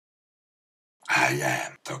I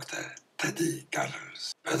am Dr. Teddy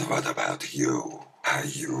Kuddles. But what about you? Are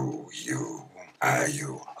you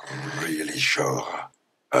really sure?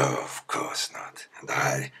 Of course not. And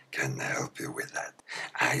I can help you with that.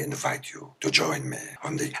 I invite you to join me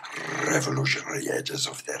on the revolutionary edges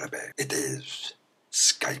of therapy. It is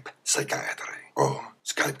Skype psychiatry. Or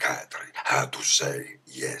Skype-chiatry. Hard to say,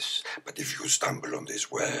 yes. But if you stumble on this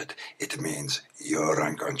word, it means your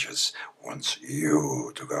unconscious wants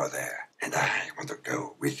you to go there. And I want to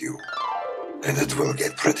go with you. And it will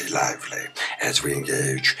get pretty lively as we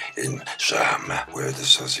engage in some word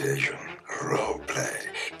association, role play,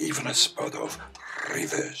 even a spot of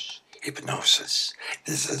reverse hypnosis.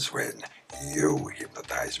 This is when you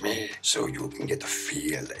hypnotize me so you can get to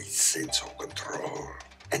feel a sense of control.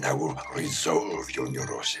 And I will resolve your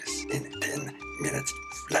neurosis in 10 minutes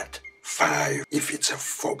flat. 5 if it's a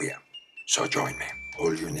phobia. So join me.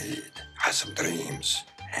 All you need are some dreams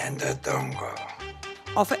and a dongle.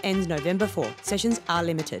 Offer ends November 4. Sessions are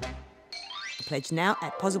limited. Pledge now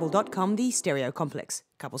at possible.com, the Stereo Complex.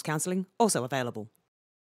 Couples counselling also available.